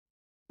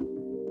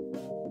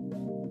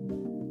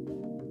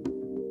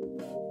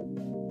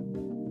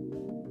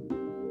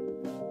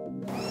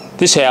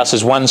This house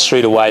is one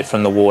street away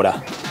from the water.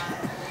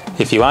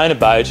 If you own a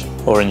boat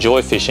or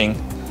enjoy fishing,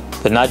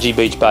 the Nudgee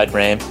Beach Boat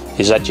Ramp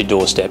is at your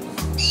doorstep.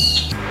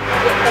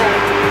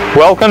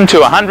 Welcome to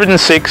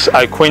 106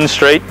 O'Quinn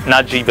Street,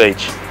 Nudgee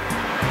Beach.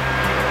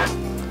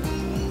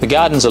 The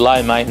gardens are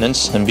low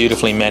maintenance and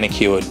beautifully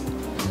manicured.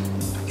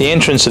 The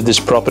entrance of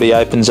this property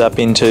opens up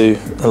into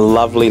a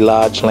lovely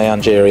large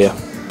lounge area.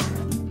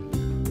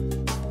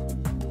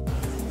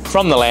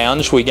 From the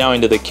lounge we go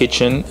into the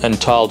kitchen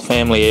and tiled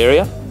family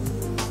area.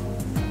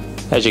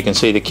 As you can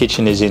see, the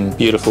kitchen is in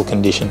beautiful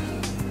condition.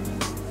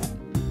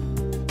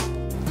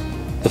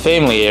 The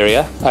family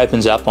area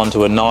opens up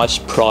onto a nice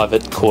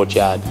private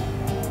courtyard.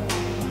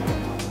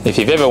 If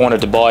you've ever wanted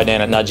to buy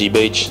down at Nudgee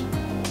Beach,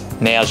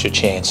 now's your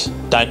chance.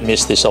 Don't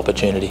miss this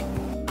opportunity.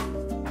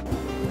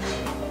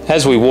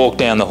 As we walk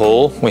down the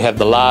hall, we have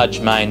the large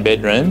main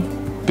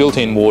bedroom,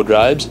 built-in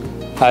wardrobes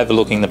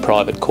overlooking the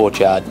private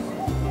courtyard.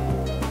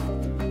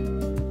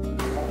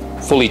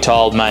 Fully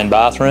tiled main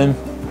bathroom.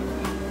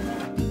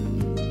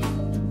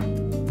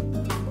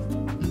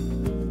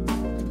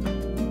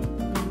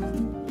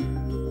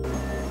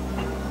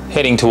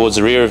 Heading towards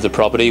the rear of the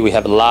property, we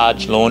have a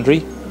large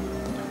laundry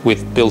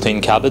with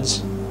built-in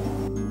cupboards.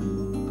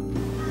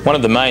 One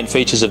of the main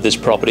features of this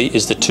property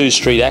is the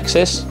two-street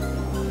access.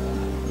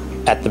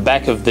 At the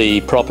back of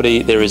the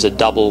property there is a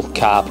double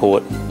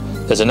carport.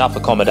 There's enough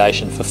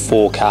accommodation for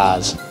 4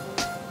 cars.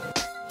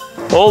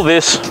 All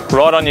this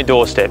right on your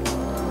doorstep.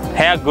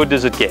 How good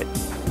does it get?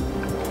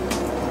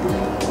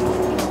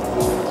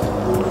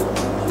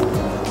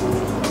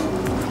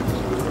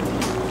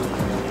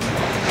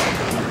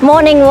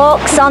 Morning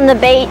walks on the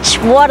beach,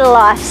 what a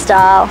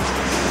lifestyle.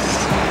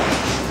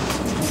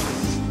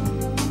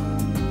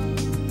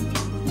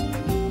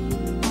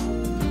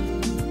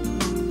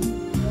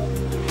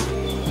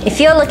 If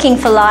you're looking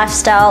for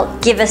lifestyle,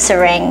 give us a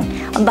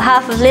ring. On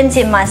behalf of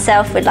Lindsay and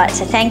myself, we'd like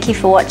to thank you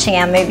for watching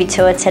our movie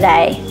tour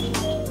today.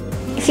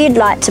 If you'd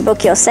like to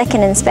book your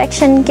second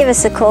inspection, give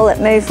us a call at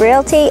Move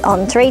Realty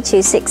on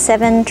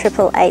 3267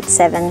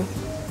 8887.